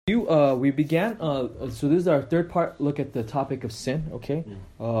We began, so this is our third part, look at the topic of sin, okay?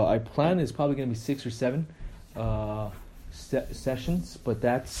 I plan is probably going to be 6 or 7 sessions, but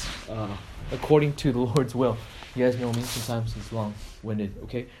that's according to the Lord's will. You guys know me, sometimes it's long-winded,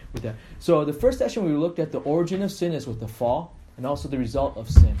 okay, with that. So the first session we looked at the origin of sin is with the fall, and also the result of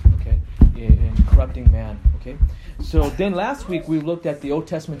sin, okay, in corrupting man, okay? So then last week we looked at the Old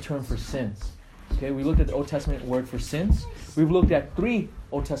Testament term for sins. Okay, we looked at the Old Testament word for sins. We've looked at 3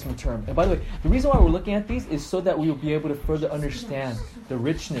 Old Testament terms. And by the way, the reason why we're looking at these is so that we will be able to further understand the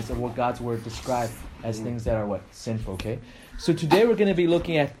richness of what God's word describes as things that are what? Sinful, okay? So today we're going to be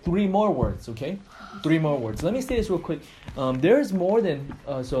looking at 3 more words, okay? 3 more words. Let me say this real quick. There's more than,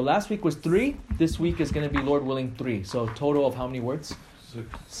 so last week was 3. This week is going to be, Lord willing, 3. So total of how many words?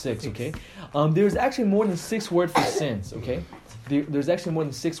 6, okay? There's actually more than 6 words for sins, okay? There's actually more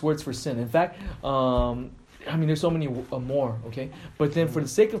than 6 words for sin. In fact, there's so many more, okay? But then for the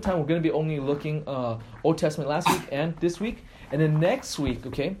sake of time, we're going to be only looking Old Testament last week and this week. And then next week,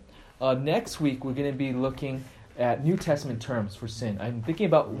 okay? Next week, we're going to be looking at New Testament terms for sin. I'm thinking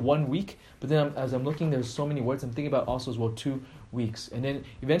about 1 week, but then as I'm looking, there's so many words. I'm thinking about also as well 2 weeks. And then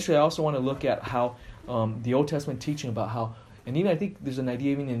eventually, I also want to look at how the Old Testament teaching about how, and even I think there's an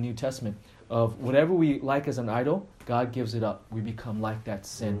idea even in the New Testament, of whatever we like as an idol, God gives it up. We become like that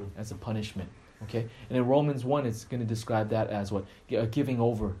sin as a punishment. Okay? And in Romans 1, it's going to describe that as what? A giving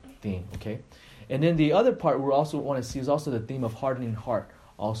over theme. Okay? And then the other part we also want to see is also the theme of hardening heart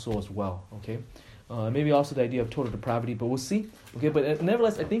also as well. Okay? Maybe also the idea of total depravity, but we'll see. Okay? But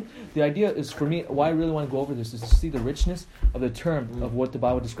nevertheless, I think the idea is, for me, why I really want to go over this is to see the richness of the term of what the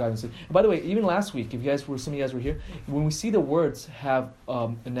Bible describes. And by the way, even last week, if some of you guys were here, when we see the words have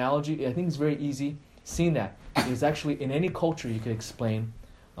analogy, I think it's very easy seeing that. It's actually, in any culture, you could explain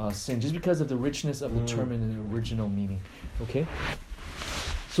sin just because of the richness of the term in the original meaning. Okay?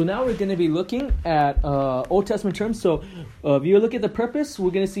 So now we're going to be looking at Old Testament terms. So if you look at the purpose,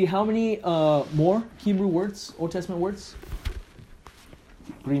 we're going to see how many more Hebrew words, Old Testament words?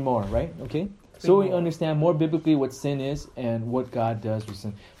 3 more, right? Okay? So we understand more biblically what sin is and what God does with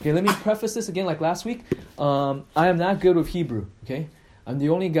sin. Okay, let me preface this again like last week. I am not good with Hebrew, okay? I'm the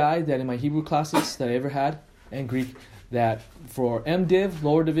only guy that in my Hebrew classes that I ever had, and Greek, that for MDiv,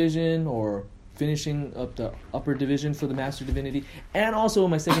 lower division, or finishing up the upper division for the Master Divinity, and also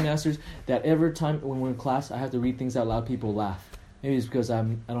in my second Master's, that every time when we're in class, I have to read things out loud, people laugh. Maybe it's because I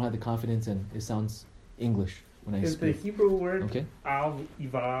don't have the confidence and it sounds English when I speak. Is the Hebrew word okay?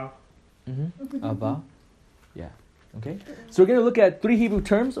 Iva? Ava. Yeah. Okay. So we're going to look at 3 Hebrew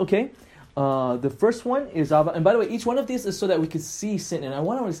terms, okay? The first one is Ava. And by the way, each one of these is so that we could see sin. And I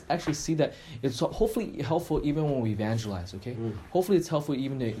want to actually see that it's hopefully helpful even when we evangelize, okay? Hopefully it's helpful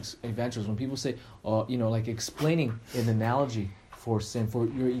even to evangelize. When people say, like explaining an analogy for sin, for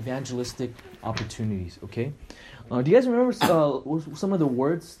your evangelistic opportunities, okay? Do you guys remember some of the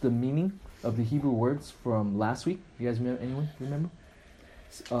words, the meaning of the Hebrew words from last week? You guys remember? Anyone remember?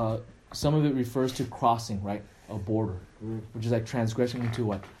 Some of it refers to crossing, right? A border, which is like transgression into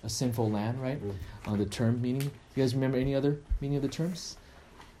what? A sinful land, right? The term meaning. You guys remember any other meaning of the terms?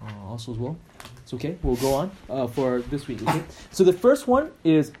 Also as well? It's okay. We'll go on for this week, okay? So the first one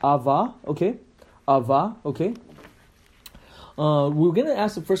is Ava, okay? Ava, okay? We're going to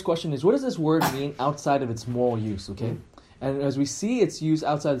ask the first question is, what does this word mean outside of its moral use, okay? And as we see its use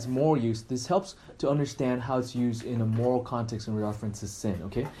outside its moral use, this helps to understand how it's used in a moral context in reference to sin,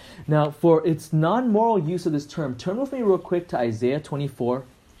 okay? Now, for its non-moral use of this term, turn with me real quick to Isaiah 24,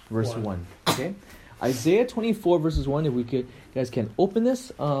 verse 1, okay? Isaiah 24, verses 1, if you guys can open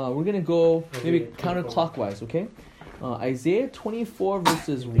this. We're going to go maybe counterclockwise, okay? Isaiah 24,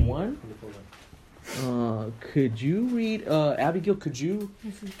 verses 1. Could you read, Abigail,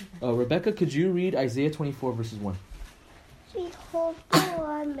 Rebecca, could you read Isaiah 24, verses 1? Behold, the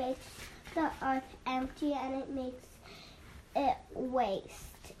Lord makes the earth empty, and it makes it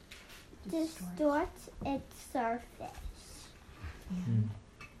waste, distorts its surface,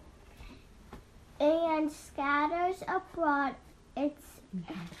 and scatters abroad its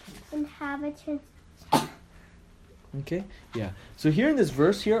inhabitants. Okay, yeah. So here in this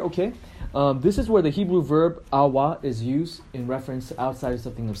verse here, okay, this is where the Hebrew verb awa is used in reference to outside of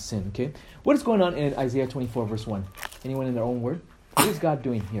something of sin, okay? What is going on in Isaiah 24, verse 1? Anyone in their own word? What is God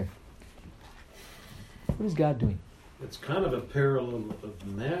doing here? What is God doing? It's kind of a parallel of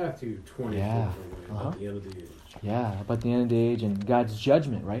Matthew 24, about the end of the age. Yeah, about the end of the age and God's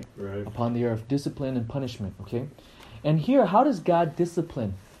judgment, right? Right. Upon the earth, discipline and punishment, okay? And here, how does God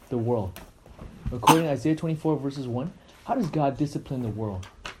discipline the world? According to Isaiah 24, verses 1, how does God discipline the world?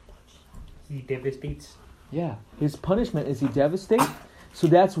 He devastates. Yeah. His punishment is he devastates. So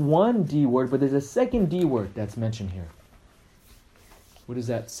that's one D word, but there's a second D word that's mentioned here. What is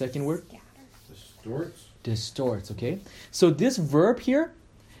that second word? Distorts. Distorts, okay? So this verb here,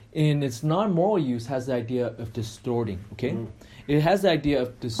 in its non-moral use, has the idea of distorting, okay? It has the idea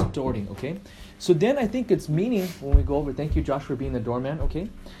of distorting, okay? So then I think its meaning, when we go over, thank you Josh for being the doorman, okay?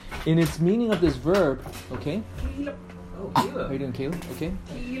 In its meaning of this verb, okay? How are you doing, Caleb? Okay.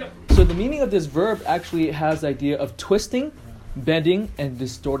 So the meaning of this verb actually has the idea of twisting, bending, and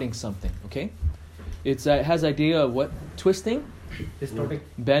distorting something, okay? It has the idea of what? Twisting, Distorting.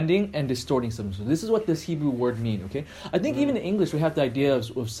 bending, and distorting something. So this is what this Hebrew word means, okay? I think even in English we have the idea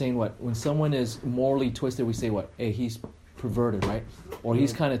of saying what? When someone is morally twisted, we say what? Hey, he's perverted, right? Or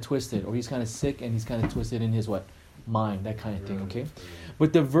he's kind of twisted, or he's kind of sick and he's kind of twisted in his what? Mind, that kind of thing, okay?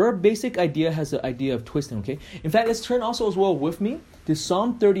 But the verb basic idea has the idea of twisting, okay? In fact, let's turn also as well with me to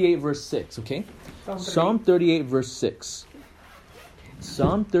Psalm 38 verse 6, okay? Psalm 38 verse 6.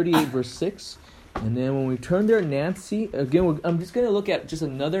 Psalm 38 verse 6. And then when we turn there, Nancy, again, I'm just going to look at just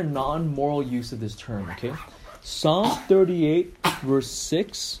another non-moral use of this term, okay? Psalm 38 verse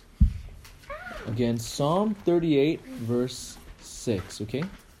 6. Again, Psalm 38 verse 6, okay?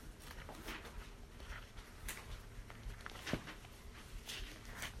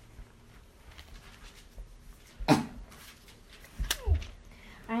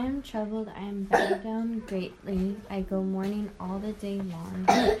 I am troubled, I am bowed down greatly. I go mourning all the day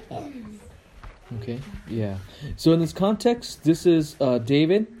long. Okay, yeah. So in this context, this is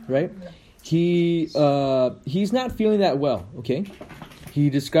David, right? He's not feeling that well, okay? He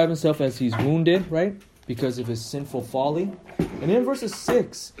described himself as he's wounded, right? Because of his sinful folly. And in verses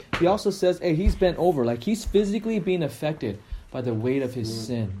 6, he also says, hey, he's bent over. Like he's physically being affected by the weight of his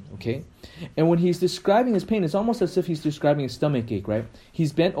sin, okay? And when he's describing his pain, it's almost as if he's describing a stomach ache, right?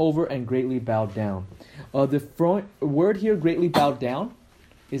 He's bent over and greatly bowed down. The word here, greatly bowed down,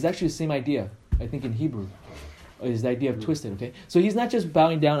 is actually the same idea, I think, in Hebrew. Is the idea of twisted, okay? So he's not just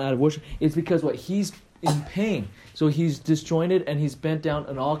bowing down out of worship. It's because what? He's in pain. So he's disjointed and he's bent down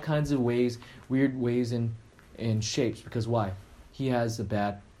in all kinds of ways, weird ways and shapes. Because why? He has a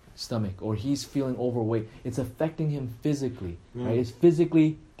bad stomach, or he's feeling overweight. It's affecting him physically, right? It's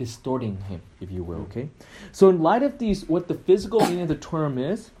physically distorting him, if you will, okay? So in light of these, what the physical meaning of the term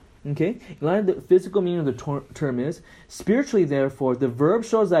is, okay? In light of the physical meaning of the term is, spiritually, therefore, the verb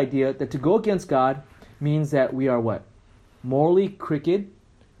shows the idea that to go against God means that we are what? Morally crooked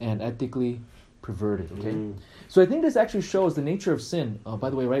and ethically perverted, okay? So I think this actually shows the nature of sin. By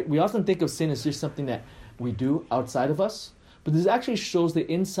the way, right? We often think of sin as just something that we do outside of us, but this actually shows the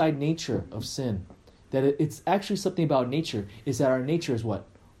inside nature of sin. That it's actually something about nature, is that our nature is what?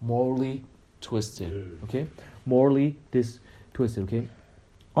 Morally twisted, okay? Morally twisted, okay?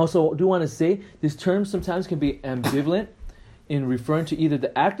 Also, I do want to say, this term sometimes can be ambivalent in referring to either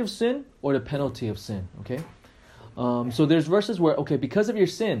the act of sin or the penalty of sin, okay? So there's verses where, okay, because of your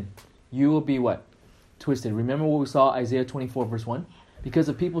sin, you will be what? Twisted. Remember what we saw, Isaiah 24 verse 1? Because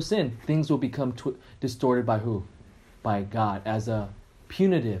of people's sin, things will become distorted by who? By God, as a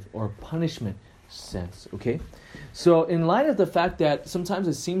punitive or punishment sense, okay? So in light of the fact that sometimes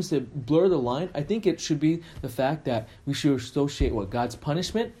it seems to blur the line, I think it should be the fact that we should associate what? God's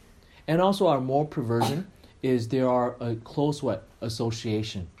punishment and also our moral perversion is there are a close what?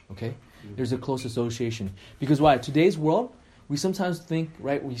 Association, okay? There's a close association. Because why? Today's world, we sometimes think,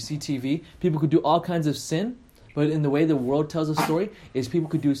 right, when you see TV, people could do all kinds of sin, but in the way the world tells a story is people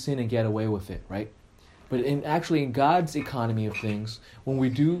could do sin and get away with it, right? But in God's economy of things, when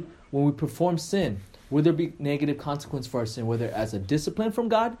we perform sin, will there be negative consequence for our sin, whether as a discipline from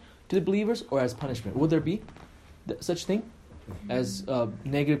God to the believers or as punishment? Will there be such thing as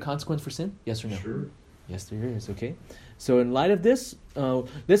negative consequence for sin? Yes or no? Sure. Yes, there is, okay? So in light of this,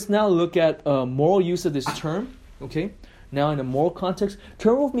 let's now look at moral use of this term, okay? Now in a moral context,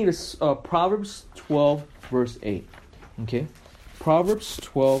 turn with me to Proverbs 12, verse 8, okay? Proverbs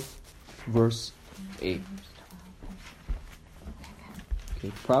 12, verse 8.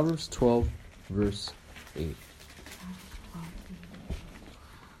 Okay, Proverbs 12, verse 8.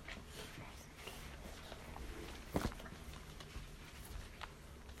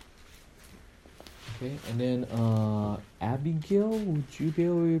 Okay, and then Abigail, would you be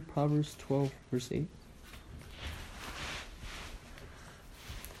able to read Proverbs 12, verse 8?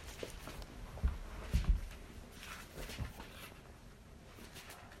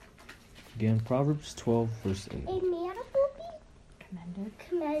 Again, Proverbs 12, verse 8. A man will be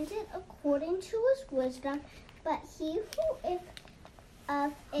commended according to his wisdom, but he who is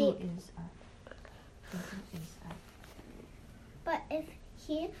of a but if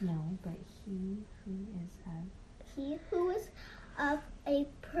he no, but he who is of he who is of a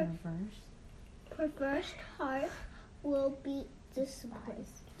Perverse. perverse heart will be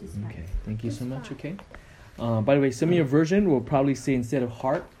despised. Okay, thank you so much. Okay. By the way, some of your version will probably say instead of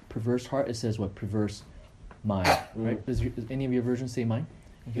heart, perverse heart, it says what? Perverse mind, right? Does any of your versions say mind?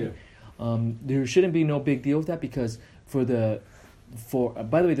 Okay. Yeah. There shouldn't be no big deal with that because by the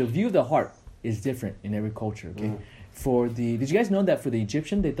way, the view of the heart is different in every culture. Okay. Did you guys know that for the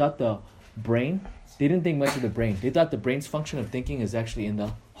Egyptian, they thought the brain, they didn't think much of the brain. They thought the brain's function of thinking is actually in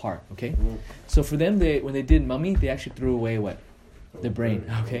the heart. Okay. So for them, when they did mummy, they actually threw away what? The brain.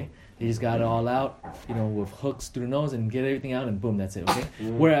 Okay. They just got it all out, with hooks through the nose and get everything out and boom, that's it, okay?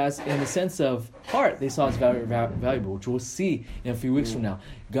 Whereas in the sense of heart, they saw it's very valuable, which we'll see in a few weeks from now.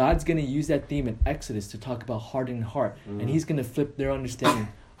 God's going to use that theme in Exodus to talk about hardened heart, and he's going to flip their understanding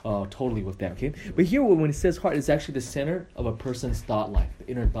totally with that, okay? But here, when it says heart, it's actually the center of a person's thought life, the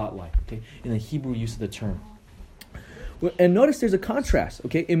inner thought life, okay? In the Hebrew use of the term. And notice there's a contrast,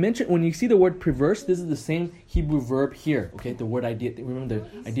 okay? It mentioned when you see the word perverse, this is the same Hebrew verb here, okay? The word idea, remember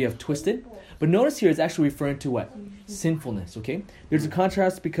the idea of twisted? But notice here it's actually referring to what? Sinfulness, okay? There's a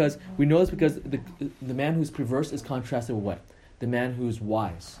contrast because we know this because the man who's perverse is contrasted with what? The man who's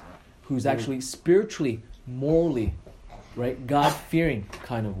wise, who's actually spiritually, morally, right? God-fearing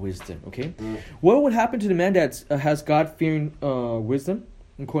kind of wisdom, okay? What would happen to the man that has God-fearing wisdom?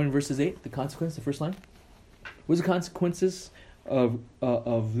 According to verses 8, the consequence, the first line. What's the consequences of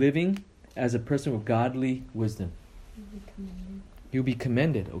living as a person with godly wisdom? You'll be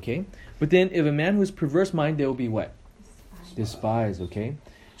commended, okay? But then if a man who is perverse mind, they will be what? Despised, okay?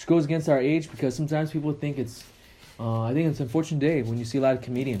 Which goes against our age because sometimes people think it's, I think it's an unfortunate day when you see a lot of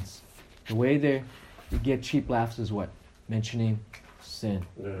comedians. The way they get cheap laughs is what? Mentioning sin,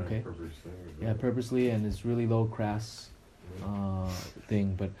 okay? Purposely, and it's really low, crass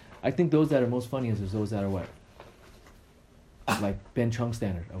thing. But I think those that are most funny is those that are what? Like Ben Chung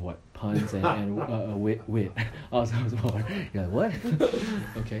standard of what? Puns and wit. Oh, so you're like, what?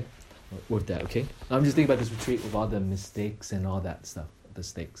 Okay. With that, okay? I'm just thinking about this retreat with all the mistakes and all that stuff. The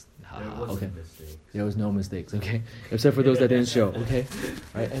stakes. Okay. Mistakes. There was no mistakes, okay? Except for those that didn't show, okay?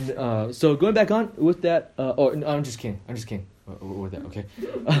 All right, and so going back on with that, no, I'm just kidding. With that, okay?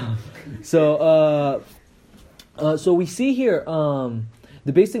 So we see here,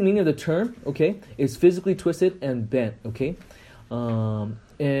 the basic meaning of the term, okay, is physically twisted and bent, okay?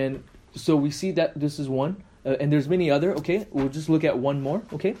 And so we see that this is one, and there's many other, okay? We'll just look at one more,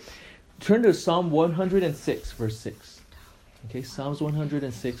 okay? Turn to Psalm 106, verse 6. Okay, Psalms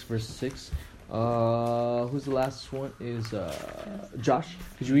 106, verse 6. Who's the last one? Is Josh.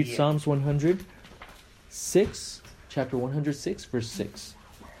 Could you read Psalms 106, chapter 106, verse 6?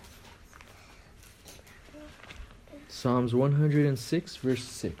 Psalms 106, verse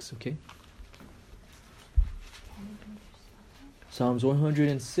 6, okay? Psalms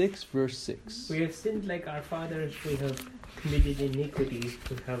 106, verse 6. We have sinned like our fathers, we have committed iniquities,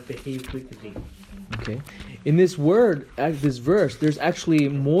 we have behaved wickedly. Okay. In this word, this verse, there's actually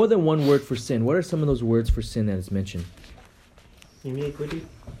more than one word for sin. What are some of those words for sin that is mentioned? Iniquity.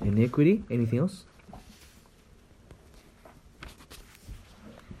 Iniquity. Anything else?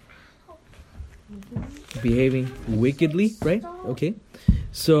 Behaving wickedly, right? Okay.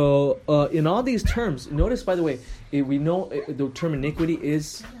 So, in all these terms, notice, by the way, we know the term iniquity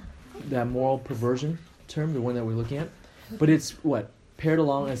is that moral perversion term, the one that we're looking at. But it's what? Paired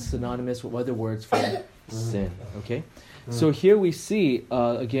along as synonymous with other words for sin. Okay? So here we see,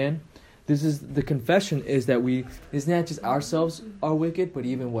 again, this is the confession is that it's not just ourselves are wicked, but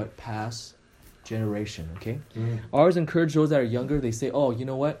even what? Past generation. Okay? Ours encourage those that are younger. They say, oh, you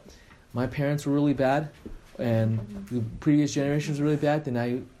know what? My parents were really bad, and the previous generations were really bad. Then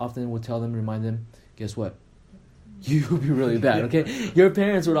I often will tell them, remind them, guess what? You will be really bad, okay? Your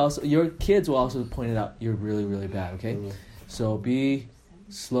kids will also point it out. You're really, really bad, okay? So be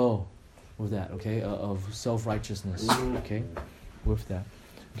slow with that, okay? Of self-righteousness, okay? With that.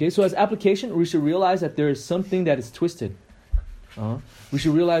 Okay, so as application, we should realize that there is something that is twisted. We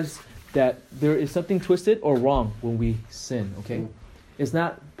should realize that there is something twisted or wrong when we sin, okay? It's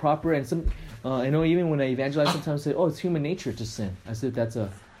not proper, and I know even when I evangelize, sometimes I say, oh, it's human nature to sin, as if that's a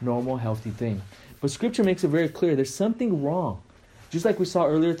normal, healthy thing. But Scripture makes it very clear, there's something wrong. Just like we saw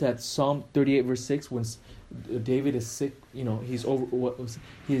earlier that Psalm 38, verse 6, when David is sick, his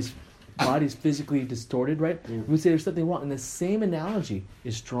body is physically distorted, right? We say there's something wrong. And the same analogy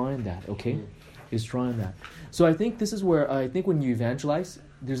is drawing that, okay? Is drawing that. So I think this is where, when you evangelize,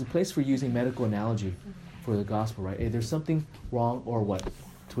 there's a place for using medical analogy for the gospel, right? Hey, there's something wrong or what?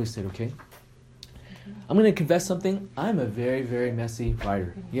 Twisted, okay? I'm going to confess something. I'm a very, very messy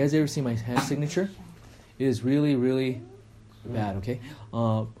writer. You guys ever see my hand signature? It is really, really bad, okay?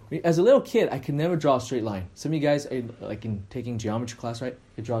 As a little kid, I could never draw a straight line. Some of you guys, like in taking geometry class, right?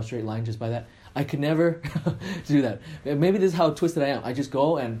 You draw a straight line just by that. I could never do that. Maybe this is how twisted I am. I just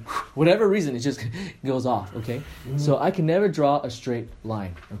go and whatever reason, it just goes off, okay? So I can never draw a straight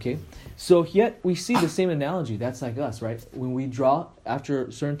line, okay? So yet we see the same analogy. That's like us, right? When we draw, after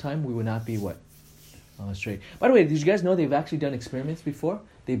a certain time, we would not be what? Straight. By the way, did you guys know they've actually done experiments before?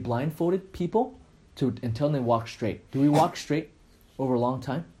 They blindfolded people until they walk straight. Do we walk straight over a long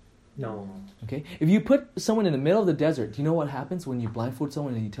time? No. Okay. If you put someone in the middle of the desert, do you know what happens when you blindfold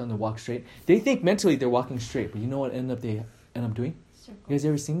someone and you tell them to walk straight? They think mentally they're walking straight, but you know what they end up doing? Circle. You guys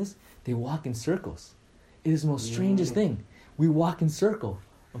ever seen this? They walk in circles. It is the most strangest thing. We walk in circle.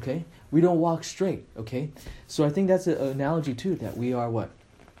 Okay. We don't walk straight. Okay. So I think that's an analogy too, that we are what?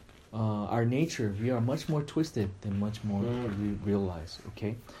 Our nature, we are much more twisted than much more we realize.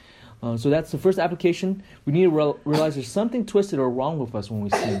 Okay. So that's the first application. We need to realize there's something twisted or wrong with us when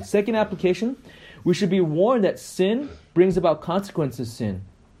we sin. Second application, we should be warned that sin brings about consequences of sin.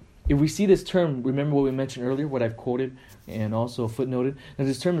 If we see this term, remember what we mentioned earlier, what I've quoted and also footnoted, that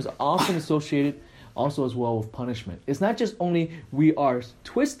this term is often associated also as well with punishment. It's not just only we are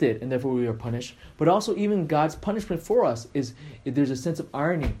twisted and therefore we are punished, but also even God's punishment for us is, there's a sense of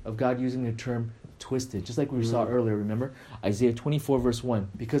irony of God using the term twisted, just like we saw earlier, remember? Isaiah 24 verse 1.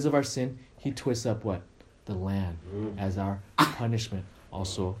 Because of our sin, he twists up what? The land as our punishment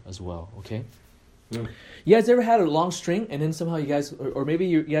also as well, okay? You guys ever had a long string and then somehow you guys, or maybe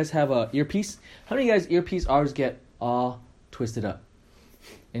you guys have a earpiece? How many of you guys earpiece always get all twisted up?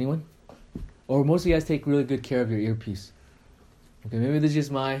 Anyone? Or most of you guys take really good care of your earpiece? Okay, maybe this is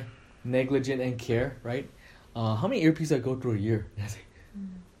just my negligent and care, right? How many earpieces I go through a year?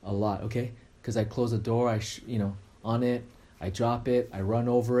 A lot, okay? Because I close the door, on it, I drop it, I run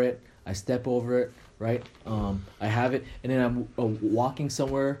over it, I step over it, right? I have it, and then I'm walking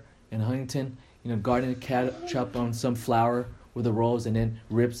somewhere in Huntington, garden ketchup on some flower with a rose, and then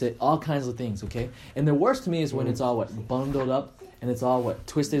rips it, all kinds of things, okay? And the worst to me is when it's all bundled up, and it's all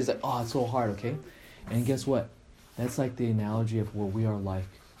twisted. It's like, oh, it's so hard, okay? And guess what? That's like the analogy of what we are like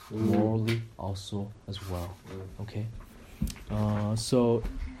morally also as well, okay? So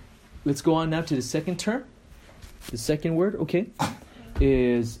let's go on now to the second term. The second word, okay,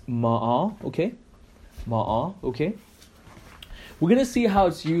 is ma'al, okay? Ma'al, okay? We're going to see how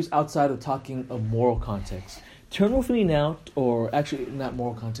it's used outside of talking of moral context. Turn with me now, or actually not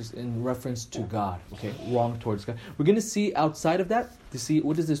moral context, in reference to God, okay? Wrong towards God. We're going to see outside of that to see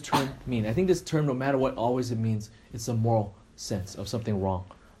what does this term mean. I think this term, no matter what, always it means it's a moral sense of something wrong,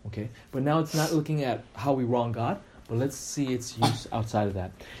 okay? But now it's not looking at how we wrong God, but let's see its use outside of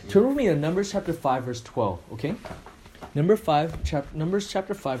that. Turn with me to Numbers chapter 5, verse 12, okay? Numbers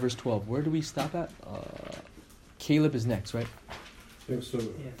chapter 5, verse 12. Where do we stop at? Caleb is next, right? I think so.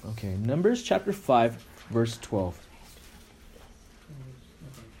 Yes. Okay, Numbers chapter 5, verse 12.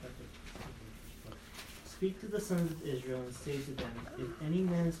 Speak to the sons of Israel and say to them, if any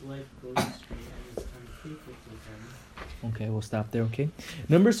man's wife goes astray and is unfaithful to them. Okay, we'll stop there, okay?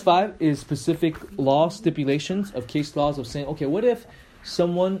 Numbers 5 is specific law stipulations of case laws of saying, okay, what if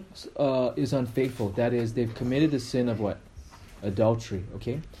someone is unfaithful? That is, they've committed the sin of what? Adultery,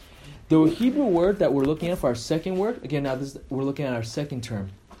 okay? The Hebrew word that we're looking at for our second word, again, now we're looking at our second term.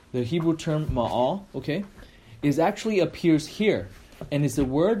 The Hebrew term ma'al, okay, actually appears here. And it's a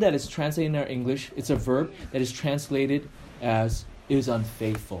word that is translated in our English. It's a verb that is translated as is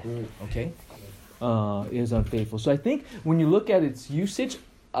unfaithful, okay? Is unfaithful. So I think when you look at its usage,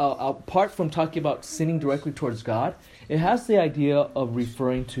 apart from talking about sinning directly towards God, it has the idea of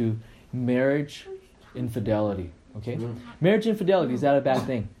referring to marriage infidelity, okay? Marriage infidelity, is that a bad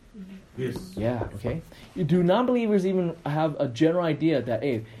thing? Yes. Yeah, okay. Do non-believers even have a general idea that,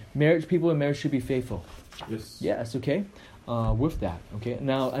 hey, people in marriage should be faithful? Yes. Yes, okay. With that, okay.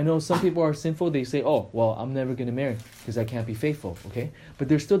 Now, I know some people are sinful. They say, oh, well, I'm never going to marry because I can't be faithful, okay. But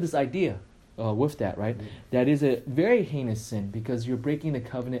there's still this idea with that, right? That is a very heinous sin because you're breaking the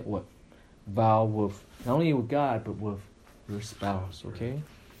covenant, vow with, not only with God, but with your spouse, okay.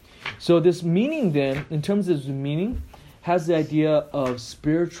 So this meaning then, in terms of the meaning, has the idea of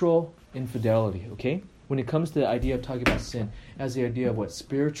spiritual infidelity, okay? When it comes to the idea of talking about sin, it has the idea of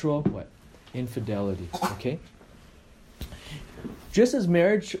spiritual infidelity, okay? Just as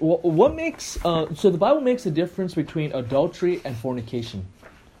marriage, what makes, so the Bible makes a difference between adultery and fornication.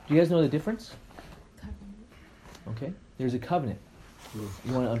 Do you guys know the difference? Covenant. Okay, there's a covenant.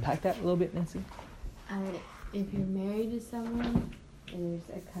 You want to unpack that a little bit, Nancy? If you're married to someone, there's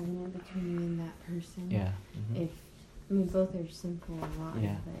a covenant between you and that person. Yeah. Both are sinful and rotten,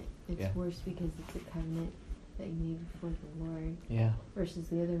 Yeah. but it's Yeah. worse because it's a covenant that you need before the Lord. Yeah. Versus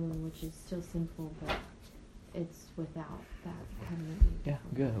the other one, which is still sinful, but it's without that covenant. Yeah,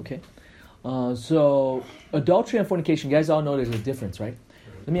 good, okay. So, adultery and fornication, you guys all know there's a difference, right?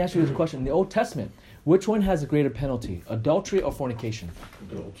 Let me ask you this question. In the Old Testament, which one has a greater penalty, adultery or fornication?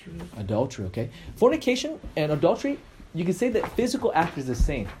 Adultery. Adultery, okay. Fornication and adultery, you can say that physical act is the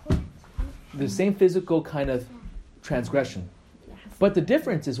same. The same physical kind of transgression. But the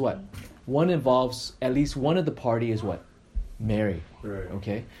difference is what? One involves, at least one of the party is what? Married. Right.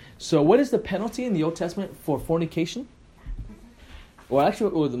 Okay. So what is the penalty in the Old Testament for fornication? Well,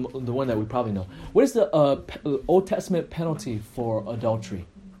 actually, or the one that we probably know. What is the Old Testament penalty for adultery?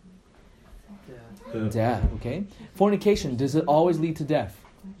 Death. Okay. Fornication, does it always lead to death?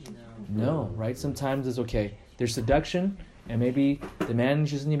 No, right? Sometimes it's okay. There's seduction, and maybe the man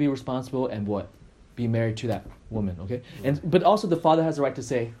just need to be responsible and what? Be married to that woman, okay? But also the father has the right to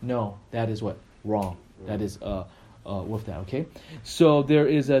say, no, that is what? Wrong. That is with that, okay? So there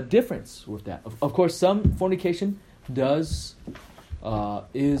is a difference with that. Of course, some fornication is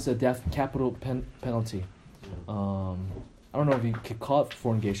a death capital penalty. I don't know if you could call it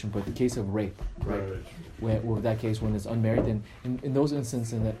fornication, but the case of rape, right? With that case, when it's unmarried, then in those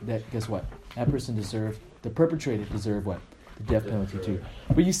instances, that guess what? That person the perpetrator deserve what? The death penalty too.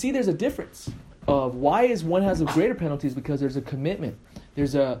 But you see, there's a difference. Why is one has a greater penalties? Because there's a commitment.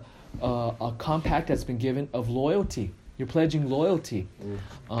 There's a compact that's been given of loyalty. You're pledging loyalty.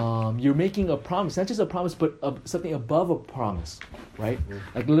 You're making a promise, not just a promise, but something above a promise, right?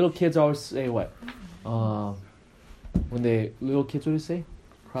 Like little kids always say what? When little kids, what do they say?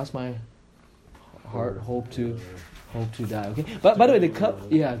 Cross my heart, hope to die. Okay. But by the way,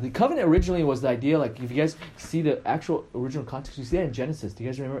 the covenant originally was the idea. Like if you guys see the actual original context, you see that in Genesis. Do you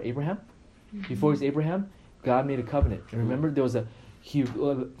guys remember Abraham? Before he's Abraham, God made a covenant. And remember, there was he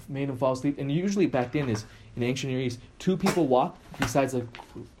made him fall asleep. And usually back then, in the ancient Near East, two people walk besides a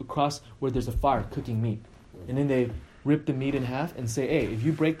cross where there's a fire cooking meat, and then they rip the meat in half and say, "Hey, if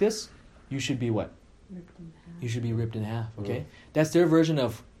you break this, you should be what? Ripped in half. You should be ripped in half." Okay, that's their version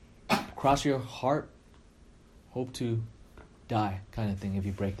of cross your heart, hope to die kind of thing if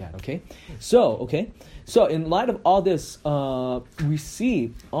you break that. Okay, so in light of all this, we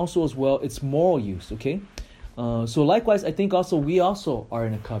see also as well its moral use. Okay, so likewise, I think also we also are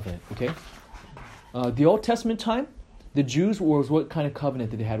in a covenant. Okay, the Old Testament time, the Jews what kind of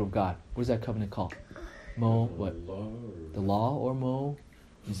covenant did they have with God? What is that covenant called? The law or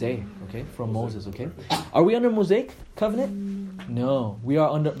Mosaic, okay, from Moses, okay. Are we under Mosaic covenant? No, we are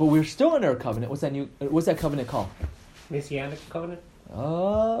under, but we're still under a covenant. What's that covenant called? Messianic covenant?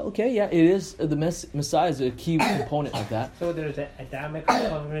 Okay, yeah, it is. The Messiah is a key component of that. So there's an Adamic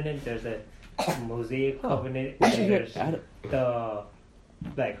covenant, there's a Mosaic covenant, We should and hear there's the,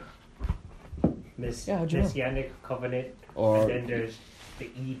 like, Messianic covenant, Or and then there's the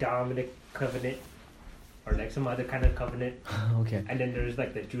Edamic covenant, or like some other kind of covenant, okay. and then there's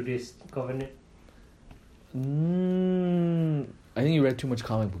like the Judas covenant. I think you read too much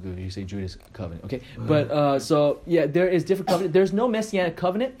comic book if you say Judas covenant. Okay, but so yeah, there is different covenant. There's no Messianic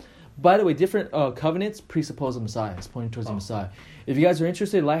covenant. By the way, different covenants presuppose a Messiah. It's pointing towards the Messiah. If you guys are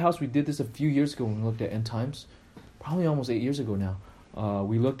interested, in Lighthouse, we did this a few years ago when we looked at end times. Probably almost 8 years ago now.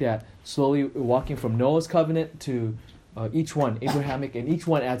 We looked at slowly walking from Noah's covenant to each one, Abrahamic, and each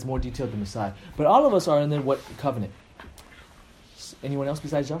one adds more detail to the Messiah. But all of us are under what covenant? Anyone else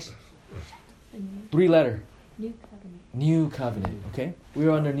besides Josh? 3-letter. New covenant, okay? We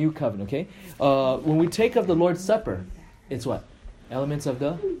are under new covenant, okay? When we take up the Lord's Supper, it's what? Elements of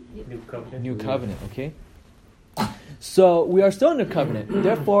the new covenant, okay? So we are still under covenant.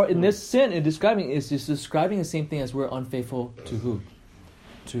 Therefore, in this sin, it's describing the same thing as we're unfaithful to who?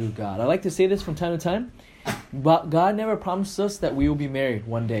 To God. I like to say this from time to time, but God never promised us that we will be married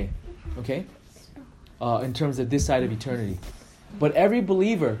one day, okay? In terms of this side of eternity. But every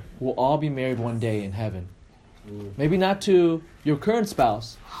believer will all be married one day in heaven. Maybe not to your current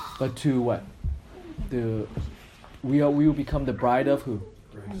spouse, but to what? We will become the bride of who?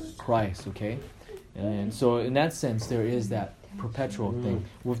 Christ, okay? And so in that sense, there is that perpetual thing.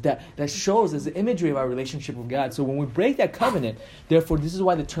 With that shows as the imagery of our relationship with God. So when we break that covenant, therefore this is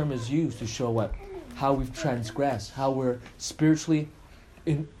why the term is used to show what? How we've transgressed, how we're spiritually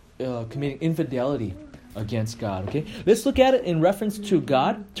committing infidelity against God, okay? Let's look at it in reference to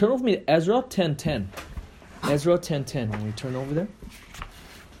God. Turn over me to Ezra 10:10. Ezra 10:10, when we turn over there.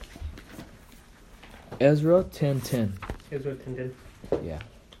 Ezra 10:10. Ezra 10:10. Yeah.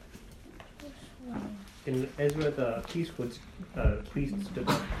 In Ezra, the priest stood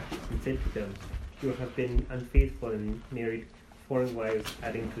up and said to them, "You have been unfaithful and married foreign wives,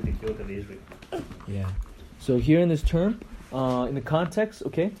 adding to the guilt of Israel." Yeah. So here in this term, in the context,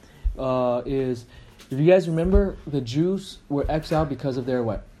 okay, is, if you guys remember, the Jews were exiled because of their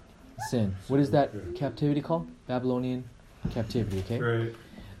what? Sin. What is that captivity called? Babylonian captivity, okay? Right.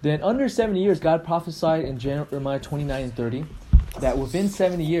 Then under 70 years, God prophesied in Jeremiah 29 and 30 that within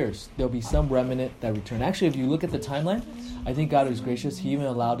 70 years, there'll be some remnant that return. Actually, if you look at the timeline, I think God was gracious. He even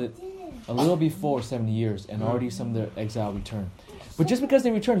allowed it a little before 70 years, and already some of the exile return. But just because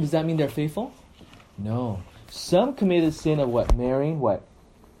they return, does that mean they're faithful? No. Some committed sin of what? Marrying what?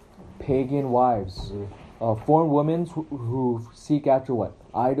 Pagan wives. Foreign women who seek after what?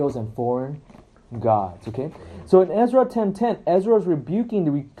 Idols and foreign gods. Okay? So in Ezra 10:10, Ezra is rebuking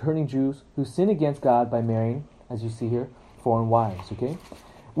the returning Jews who sin against God by marrying, as you see here, foreign wives. Okay?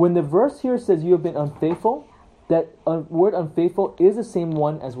 When the verse here says you have been unfaithful, that word unfaithful is the same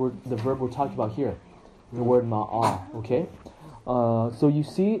one as the verb we're talking about here. The word ma'ah. Okay? So you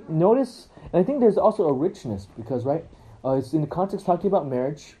see, notice, and I think there's also a richness because, right, it's in the context talking about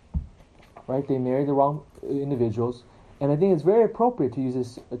marriage, right? They marry the wrong individuals, and I think it's very appropriate to use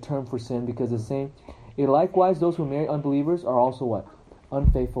this term for sin because it's saying, likewise, those who marry unbelievers are also what?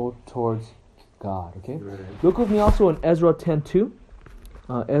 Unfaithful towards God. Okay. Right. Look with me also in Ezra 10:2.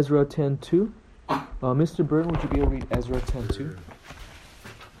 Ezra 10:2. Mr. Burton, would you be able to read Ezra 10:2?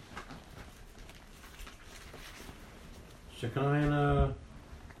 Shechaniah,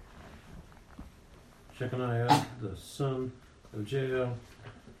 the son of Jael,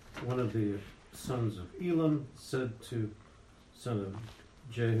 one of the sons of Elam, said to son of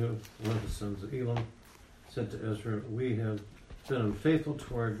Jehu, one of the sons of Elam, said to Ezra, we have been unfaithful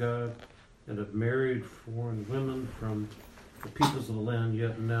to our God and have married foreign women from the peoples of the land,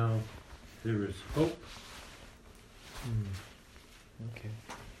 yet now there is hope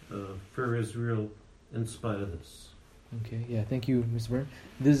for Israel in spite of this. Okay, yeah, thank you, Mr. Byrne.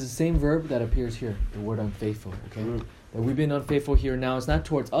 This is the same verb that appears here, the word unfaithful, okay? That we've been unfaithful here now. It's not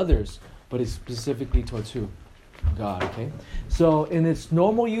towards others, but it's specifically towards who? God, okay? So in its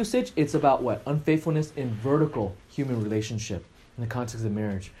normal usage, it's about what? Unfaithfulness in vertical human relationship in the context of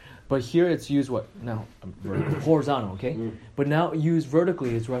marriage. But here it's used what? Now, horizontal, okay? But now used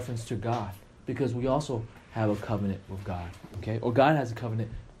vertically is reference to God because we also have a covenant with God, okay? Or God has a covenant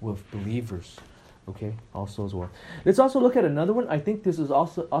with believers. Okay, also as well. Let's also look at another one. I think this is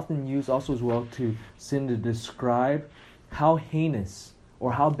also often used also as well to sin to describe how heinous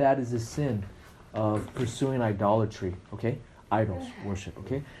or how bad is the sin of pursuing idolatry. Okay, idols worship.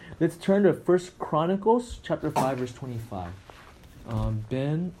 Okay, let's turn to 1 Chronicles chapter 5 verse 25.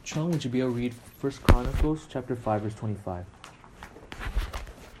 Ben Chung, would you be able to read 1 Chronicles chapter 5 verse 25?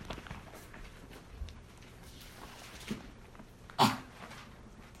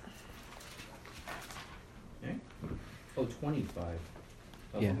 Oh, 25.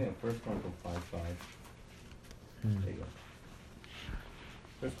 Yeah. Okay, First Chronicles 5:5. There you go.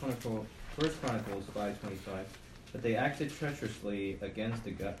 First Chronicles 5:25. But they acted treacherously against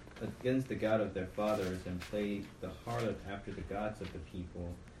the God of their fathers, and played the harlot after the gods of the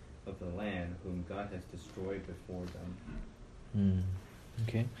people of the land, whom God has destroyed before them.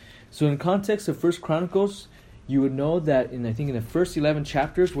 Okay. So in context of 1 Chronicles, you would know that in the first 11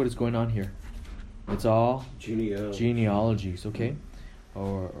 chapters, what is going on here? It's all genealogies, okay?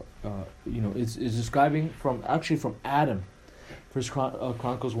 Or, it's describing from Adam, First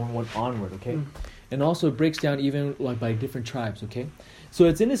Chronicles 1:1 onward, okay? And also it breaks down even like by different tribes, okay? So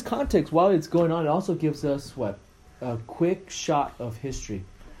it's in this context, while it's going on, it also gives us what? A quick shot of history,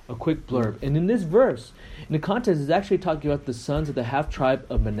 a quick blurb. And in this verse, in the context, it's actually talking about the sons of the half-tribe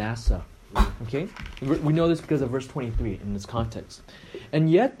of Manasseh. Okay? We know this because of verse 23 in this context. And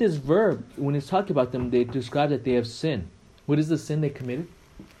yet this verb, when it's talking about them, they describe that they have sinned. What is the sin they committed?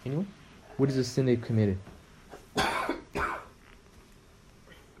 Anyone? What is the sin they've committed? 1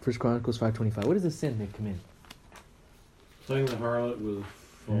 Chronicles 5:25. What is the sin they've committed? Playing the harlot with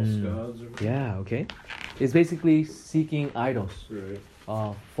false gods? Yeah, okay. It's basically seeking idols. Right.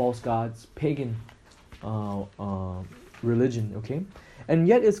 False gods, pagan religion, okay? And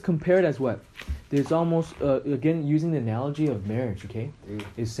yet it's compared as what? There's almost, again, using the analogy of marriage, okay?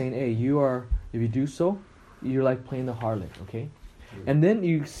 It's saying, hey, if you do so, you're like playing the harlot, okay? And then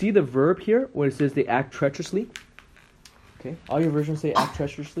you see the verb here where it says they act treacherously. Okay? All your versions say act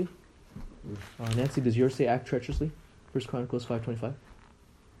treacherously. Nancy, does yours say act treacherously? 1 Chronicles 5:25.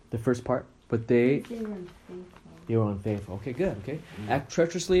 The first part. But they were unfaithful. Okay, good. Okay, act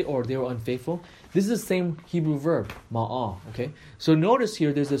treacherously or they were unfaithful. This is the same Hebrew verb, ma'ah. Okay, so notice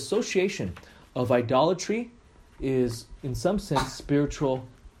here there's association of idolatry is in some sense spiritual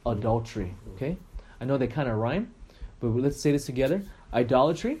adultery. Okay, I know they kind of rhyme, but let's say this together.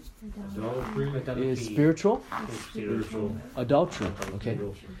 Idolatry Idolatry. is spiritual Spiritual. adultery. Okay.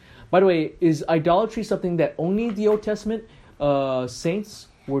 By the way, is idolatry something that only the Old Testament saints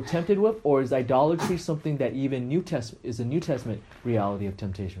were tempted with, or is idolatry something that even New Testament reality of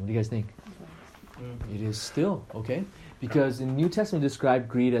temptation? What do you guys think? It is still, okay? Because the New Testament described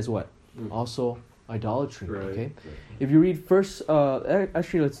greed as what? Also idolatry, Right. okay? If you read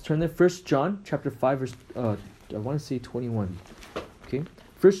actually let's turn there, 1 John chapter 5 verse, I want to say 21, okay?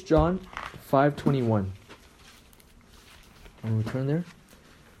 1 John 5:21. And we turn there.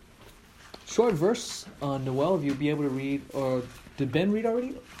 Short verse, Noel, if you'll be able to read, or did Ben read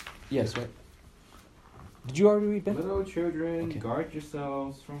already? Yes, right? Did you already read, Ben? Little children, Okay. guard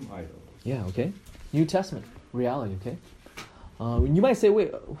yourselves from idols. Yeah, okay. New Testament reality, okay? You might say,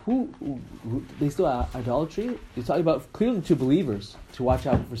 wait, who they still idolatry? It's talking about clearly to believers to watch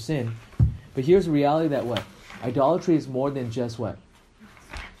out for sin. But here's the reality that what? Idolatry is more than just what?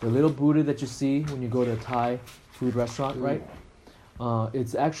 The little Buddha that you see when you go to a Thai food restaurant, right?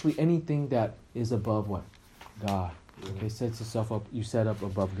 It's actually anything that is above what? God. Okay, sets itself up, you set up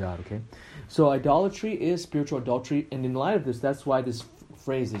above God, okay? So idolatry is spiritual adultery, and in light of this, that's why this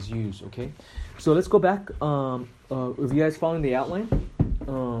phrase is used, okay? So let's go back, if you guys following the outline,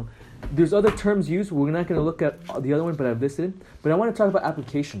 there's other terms used. We're not going to look at the other one, but I've listed it. But I want to talk about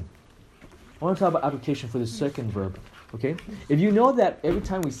application. I want to talk about application for the second verb, okay? If you know that every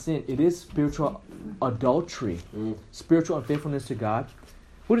time we sin, it is spiritual adultery, spiritual unfaithfulness to God,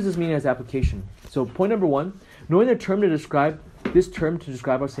 what does this mean as application? So point number one, knowing the term to describe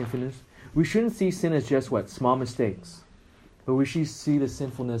our sinfulness, we shouldn't see sin as just what? Small mistakes. But we should see the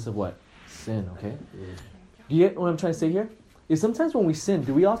sinfulness of what? Sin, okay? Do you get what I'm trying to say here? Is sometimes when we sin,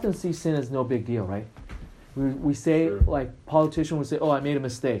 do we often see sin as no big deal, right? We say, like politicians would say, oh, I made a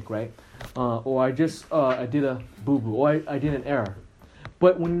mistake, right? Or I did a boo-boo, or I did an error.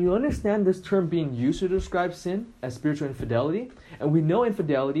 But when you understand this term being used to describe sin as spiritual infidelity, and we know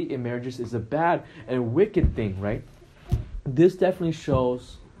infidelity in marriages is a bad and wicked thing, right? This definitely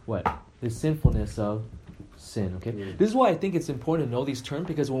shows what? The sinfulness of sin, okay? This is why I think it's important to know these terms,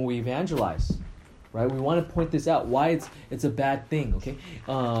 because when we evangelize, right, we want to point this out, why it's a bad thing, okay?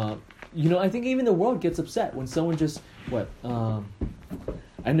 I think even the world gets upset when someone just,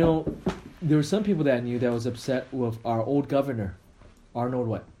 I know there were some people that I knew that was upset with our old governor, Arnold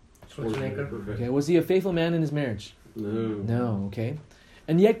what? Schwarzenegger. Okay, was he a faithful man in his marriage? No, okay?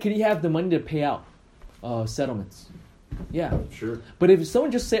 And yet, could he have the money to pay out settlements? Yeah. Sure. But if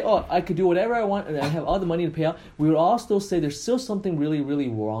someone just say, oh, I could do whatever I want and I have all the money to pay out, we would all still say there's still something really, really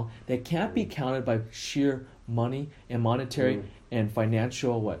wrong that can't be counted by sheer money and monetary and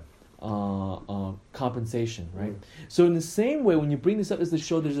financial compensation, right? So in the same way, when you bring this up, is to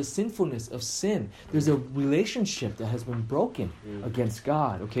show there's a sinfulness of sin. There's a relationship that has been broken against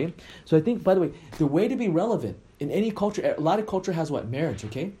God, okay? So I think, by the way, the way to be relevant in any culture, a lot of culture has what? Marriage,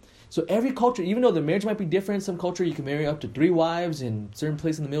 okay? So every culture, even though the marriage might be different, in some culture you can marry up to 3 wives in certain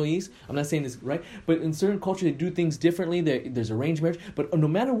places in the Middle East. I'm not saying this, right? But in certain cultures they do things differently. There's arranged marriage. But no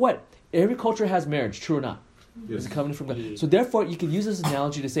matter what, every culture has marriage, true or not. It's a covenant from God. So therefore, you could use this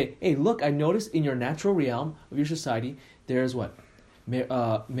analogy to say, hey, look, I noticed in your natural realm of your society, there's what?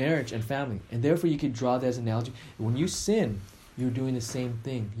 Marriage and family. And therefore, you could draw that as an analogy. When you sin, you're doing the same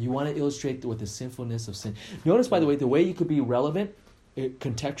thing. You want to illustrate what the sinfulness of sin. Notice, by the way you could be relevant,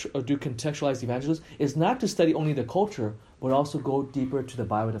 contextualized evangelism, is not to study only the culture, but also go deeper to the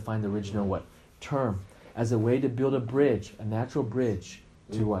Bible to find the original what? Term. As a way to build a bridge, a natural bridge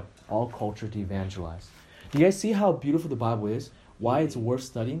to what? All culture to evangelize. Do you guys see how beautiful the Bible is? Why it's worth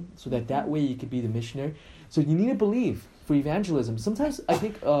studying? So that way you could be the missionary. So you need to believe for evangelism. Sometimes I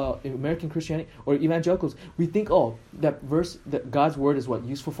think in American Christianity or evangelicals, we think, that verse, that God's word is what?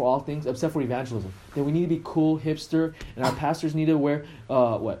 Useful for all things except for evangelism. Then we need to be cool, hipster, and our pastors need to wear,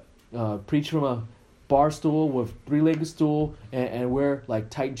 preach from a bar stool with 3-legged stool and wear like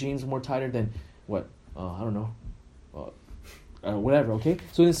tight jeans more tighter than what? I don't know. Whatever, okay?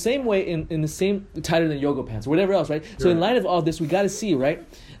 So in the same way, in the same, tighter than yoga pants, or whatever else, right? Sure. So in light of all this, we got to see, right,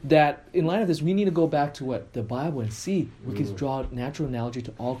 that in light of this, we need to go back to what? The Bible and see. We can draw a natural analogy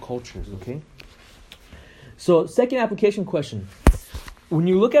to all cultures, okay? So second application question. When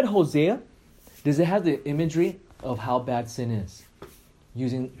you look at Hosea, does it have the imagery of how bad sin is?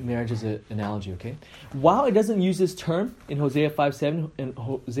 Using marriage as an analogy, okay? While it doesn't use this term in Hosea 5:7 and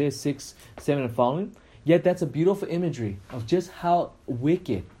Hosea 6:7 and following, yet that's a beautiful imagery of just how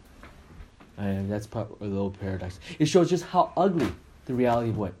wicked, and that's a little paradox. It shows just how ugly the reality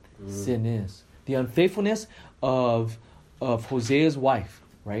of what sin is. The unfaithfulness of Hosea's wife,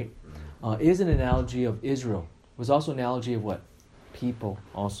 right, is an analogy of Israel. It was also an analogy of what? people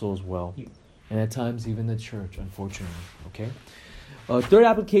also as well. Yeah. And at times even the church, unfortunately. Okay? Third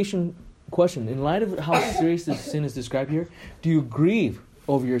application question. In light of how serious this sin is described here, do you grieve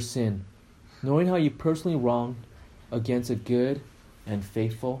over your sin, knowing how you personally wronged against a good and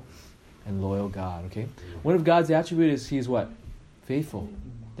faithful and loyal God? Okay? One of God's attributes is He is what? Faithful.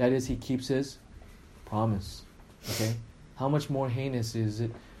 That is, He keeps His promise. Okay? How much more heinous is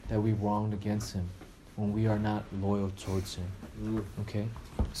it that we wronged against Him when we are not loyal towards Him? Okay?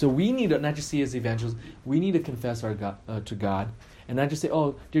 So we need to not just see as evangelists, we need to confess our God, to God, and not just say,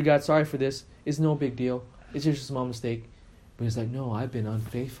 oh, dear God, sorry for this. It's no big deal. It's just a small mistake. But it's like, no, I've been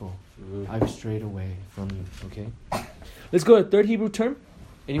unfaithful. I've strayed away from you. Okay? Let's go to the third Hebrew term.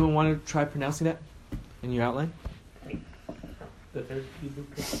 Anyone want to try pronouncing that in your outline? The third Hebrew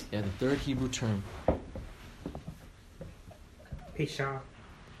term. Yeah, the third Hebrew term. Pesha.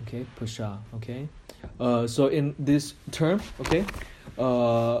 Okay, pasha. Okay. So in this term, okay,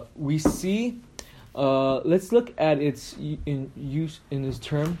 we see. Let's look at its in use in this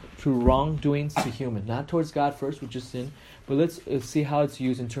term to wrongdoings to human, not towards God first, which is sin, but let's see how it's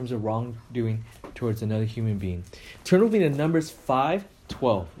used in terms of wrongdoing towards another human being. Turn with me to Numbers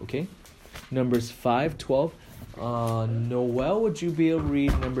 5:12. Okay, Numbers 5:12. Noel, would you be able to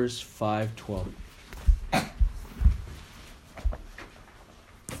read Numbers 5:12?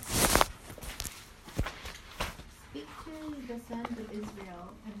 Speak to the sons of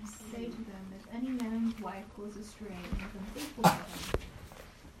Israel, and say to them, if any man's wife goes astray and is unfaithful to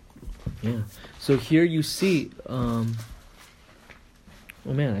him. Yeah. So here you see. Oh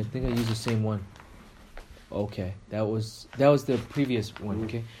man, I think I used the same one. Okay, that was the previous one.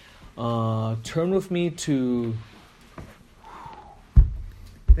 Okay. Turn with me to.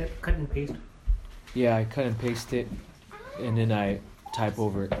 That cut and paste. Yeah, I cut and paste it, and then I type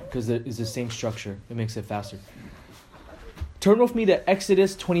over it because it's the same structure. It makes it faster. Turn with me to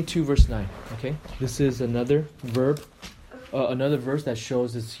Exodus 22, verse 9. Okay, this is another verb, another verse that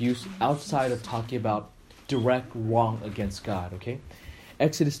shows its use outside of talking about direct wrong against God. Okay,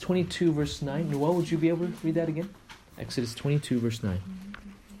 Exodus 22, verse 9. Noel, would you be able to read that again? Exodus 22, verse 9.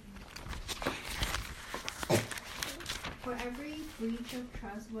 For every breach of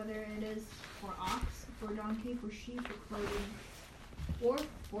trust, whether it is for ox, for donkey, for sheep, for clothing, or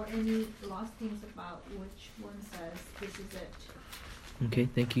for any lost things about which one says, this is it. Okay,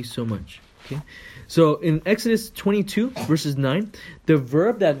 thank you so much. Okay, so in Exodus 22 verses 9, the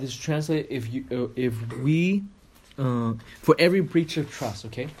verb that is translated for every breach of trust.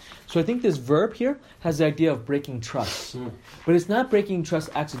 Okay, so I think this verb here has the idea of breaking trust, but it's not breaking trust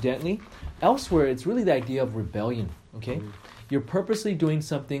accidentally. Elsewhere, it's really the idea of rebellion. Okay, you're purposely doing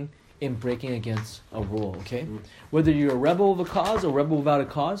something in breaking against a rule. Okay, whether you're a rebel of a cause or rebel without a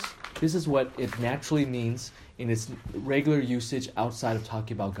cause, this is what it naturally means in its regular usage outside of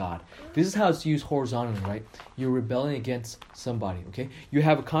talking about God. This is how it's used horizontally, right? You're rebelling against somebody, okay? You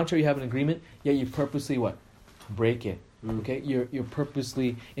have a contract, you have an agreement, yet you purposely what? Break it, okay? You're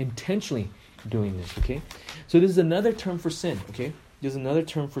purposely, intentionally doing this, okay? So this is another term for sin, okay? There's another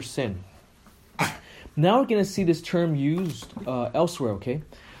term for sin. Now we're going to see this term used elsewhere, okay?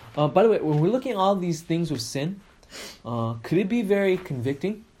 By the way, when we're looking at all these things with sin, could it be very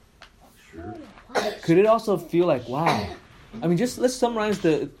convicting? Sure. Could it also feel like, wow? I mean, just let's summarize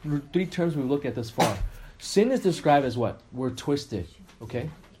the three terms we've looked at thus far. Sin is described as what? We're twisted, okay?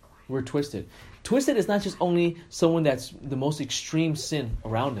 We're twisted. Twisted is not just only someone that's the most extreme sin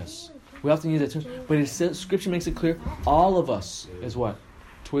around us. We often use that term, but it says, Scripture makes it clear, all of us is what?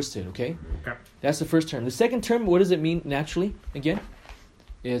 Twisted, okay? That's the first term. The second term, what does it mean naturally, again?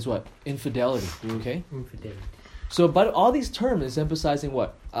 Is what? Infidelity, okay? Infidelity. So, but all these terms is emphasizing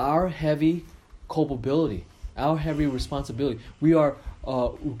what? Our heavy culpability, our heavy responsibility. We are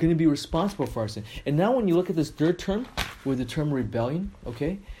going to be responsible for our sin. And now when you look at this third term, with the term rebellion,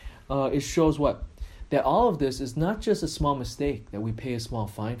 okay, it shows what? That all of this is not just a small mistake that we pay a small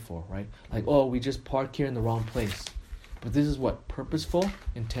fine for, right? Like, oh, we just parked here in the wrong place. But this is what? Purposeful,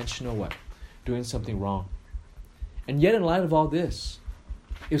 intentional what? Doing something wrong. And yet in light of all this,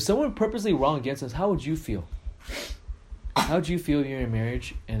 if someone purposely wrong against us, how would you feel? How would you feel if you're in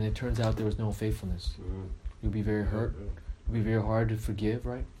marriage and it turns out there was no faithfulness? You'd be very hurt. It'd be very hard to forgive,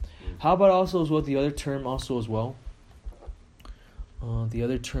 right? How about also as well the other term also as well? The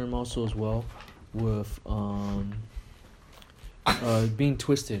other term also as well with being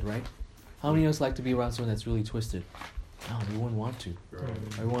twisted, right? How many of us like to be around someone that's really twisted? No, we wouldn't want to.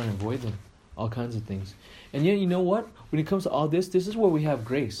 I want to avoid them. All kinds of things. And yet, you know what? When it comes to all this is where we have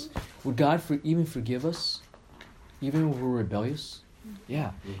grace. Would God even forgive us? Even if we're rebellious?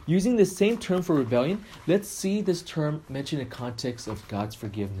 Yeah. Using the same term for rebellion, let's see this term mentioned in context of God's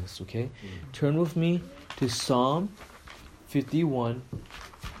forgiveness, okay? Turn with me to Psalm 51,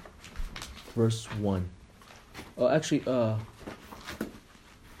 verse 1.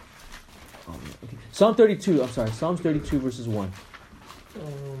 Psalm 32, Psalms 32, verses 1.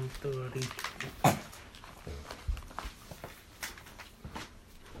 32.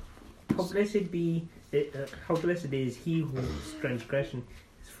 How blessed is he whose transgression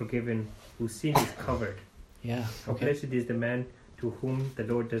is forgiven, whose sin is covered. Yeah. How blessed is the man to whom the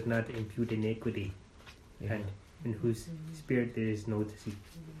Lord does not impute iniquity, Yeah. and in whose spirit there is no deceit.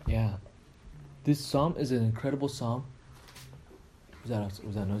 Yeah. This psalm is an incredible psalm. Was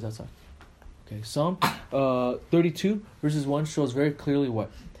that noise outside? Okay. Psalm 32 verses 1 shows very clearly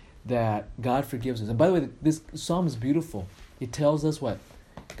what? That God forgives us. And by the way, this psalm is beautiful. It tells us what?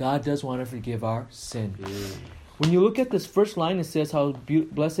 God does want to forgive our sin. When you look at this first line, it says how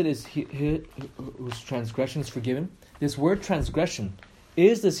blessed is he whose transgression is forgiven. This word transgression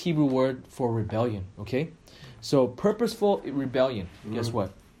is this Hebrew word for rebellion. Okay? So purposeful rebellion. Guess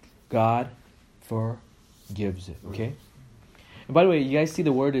what? God forgives it. Okay? And by the way, you guys see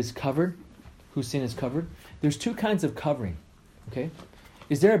the word is covered? Whose sin is covered? There's two kinds of covering. Okay?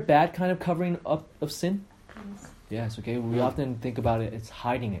 Is there a bad kind of covering up of sin? Yes, okay. We often think about it, it's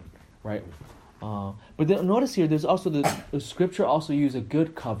hiding it, right? But then notice here, there's also the scripture also use a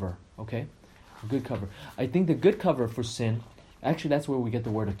good cover, okay? A good cover. I think the good cover for sin, actually that's where we get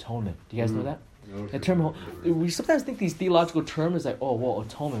the word atonement. Do you guys know that? That term, we sometimes think these theological terms is like, oh, well,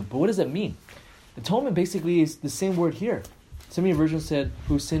 atonement. But what does it mean? Atonement basically is the same word here. Some of your versions said,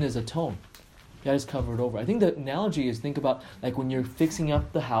 whose sin is atoned. God is covered over. I think the analogy is, think about like when you're fixing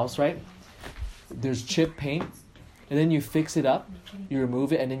up the house, right? There's chip paint, and then you fix it up, you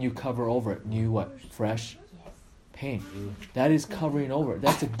remove it, and then you cover over it. New what? Fresh paint. That is covering over.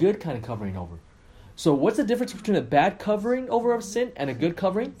 That's a good kind of covering over. So what's the difference between a bad covering over of sin and a good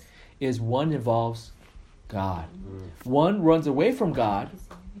covering? Is one involves God. One runs away from God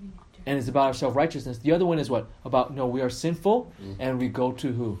and is about our self-righteousness. The other one is what? About, no, we are sinful and we go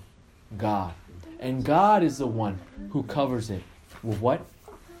to who? God. And God is the one who covers it. With what?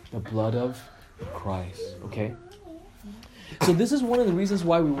 The blood of Christ. Okay? So this is one of the reasons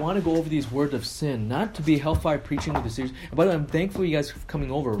why we want to go over these words of sin, not to be hellfire preaching with the series. But I'm thankful you guys for coming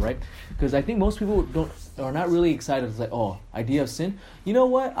over, right? Because I think most people are not really excited. It's like, oh, idea of sin. You know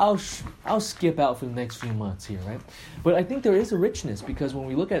what? I'll skip out for the next few months here, right? But I think there is a richness, because when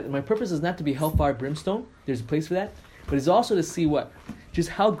we look at it, my purpose is not to be hellfire brimstone. There's a place for that. But it's also to see what? Just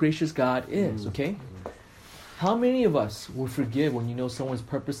how gracious God is, okay? How many of us will forgive when you know someone's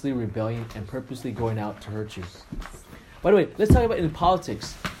purposely rebelling and purposely going out to hurt you? By the way, let's talk about in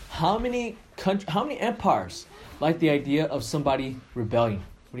politics. How many empires like the idea of somebody rebelling?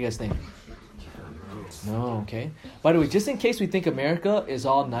 What do you guys think? No, okay. By the way, just in case we think America is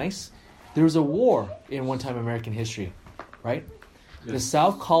all nice, there was a war in one time American history, right? The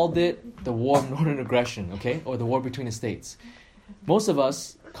South called it the War of Northern Aggression, okay? Or the war between the states. Most of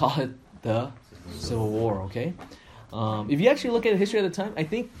us call it the Civil War, okay? If you actually look at the history at the time, I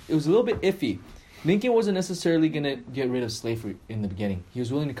think it was a little bit iffy. Lincoln wasn't necessarily going to get rid of slavery in the beginning. He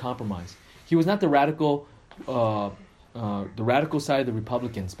was willing to compromise. He was not the radical side of the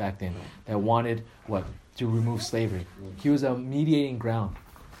Republicans back then that wanted what? To remove slavery. He was a mediating ground.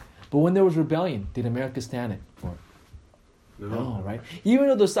 But when there was rebellion, did America stand it for it? No, right? Even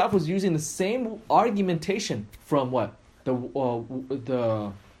though the South was using the same argumentation from what? The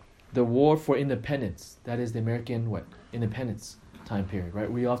war for independence. That is the American what? Independence time period, right?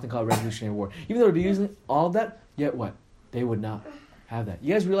 We often call it Revolutionary War. Even though they're using all of that, yet what? They would not have that.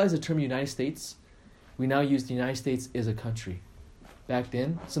 You guys realize the term United States? We now use the United States as a country. Back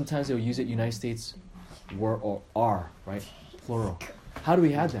then, sometimes they would use it United States were or are, right? Plural. How do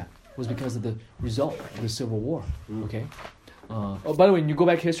we have that? It was because of the result of the Civil War, okay? By the way, when you go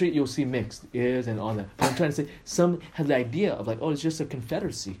back history, you'll see mixed is and all that. But I'm trying to say, some have the idea of like, oh, it's just a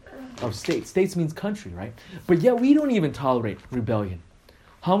confederacy of states. States means country, right? But yet we don't even tolerate rebellion.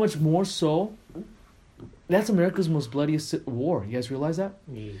 How much more so? That's America's most bloodiest war. You guys realize that?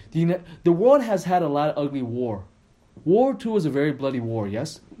 Yeah. The world has had a lot of ugly war. World War II was a very bloody war,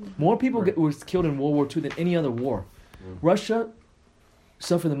 yes? More people were killed in World War II than any other war. Russia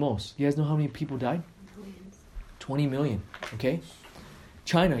suffered the most. You guys know how many people died? 20 million, okay?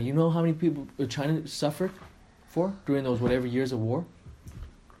 China, you know how many people China suffered for during those whatever years of war?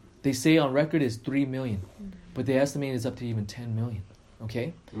 They say on record is 3 million, but they estimate it's up to even 10 million.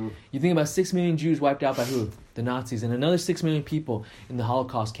 Okay? You think about 6 million Jews wiped out by who? The Nazis. And another 6 million people in the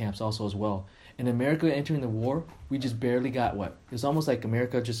Holocaust camps also as well. And America entering the war, we just barely got what? It's almost like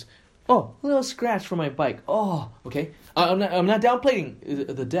America just, oh, a little scratch from my bike. Oh, okay? I'm not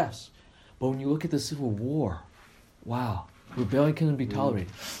downplaying the deaths. But when you look at the Civil War, wow, rebellion couldn't be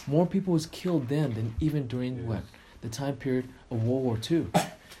tolerated. More people was killed then than even during what? The time period of World War II.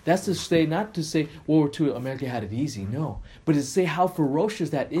 That's to say, not to say World War II, America had it easy, no. But to say how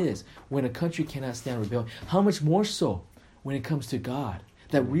ferocious that is when a country cannot stand rebellion. How much more so when it comes to God.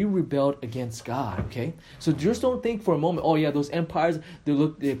 That we rebelled against God, okay? So just don't think for a moment, oh yeah, those empires,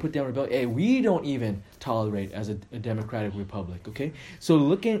 they put down rebellion. Hey, we don't even tolerate as a democratic republic, okay? So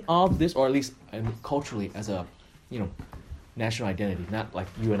looking at all this, or at least culturally, as a, national identity, not like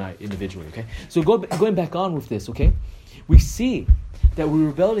you and I individually, okay? So going back on with this, okay? We see that we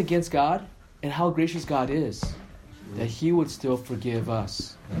rebelled against God and how gracious God is, that He would still forgive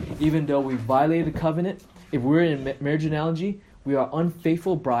us. Even though we violated the covenant, if we're in marriage analogy, we are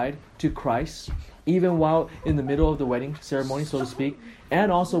unfaithful bride to Christ, even while in the middle of the wedding ceremony, so to speak.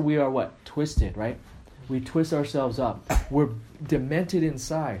 And also we are what? Twisted, right? We twist ourselves up. We're demented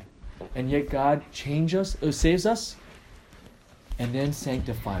inside. And yet God saves us, and then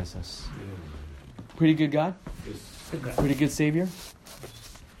sanctifies us. Pretty good God? Pretty good Savior?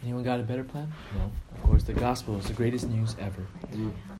 Anyone got a better plan? No. Of course, the gospel is the greatest news ever.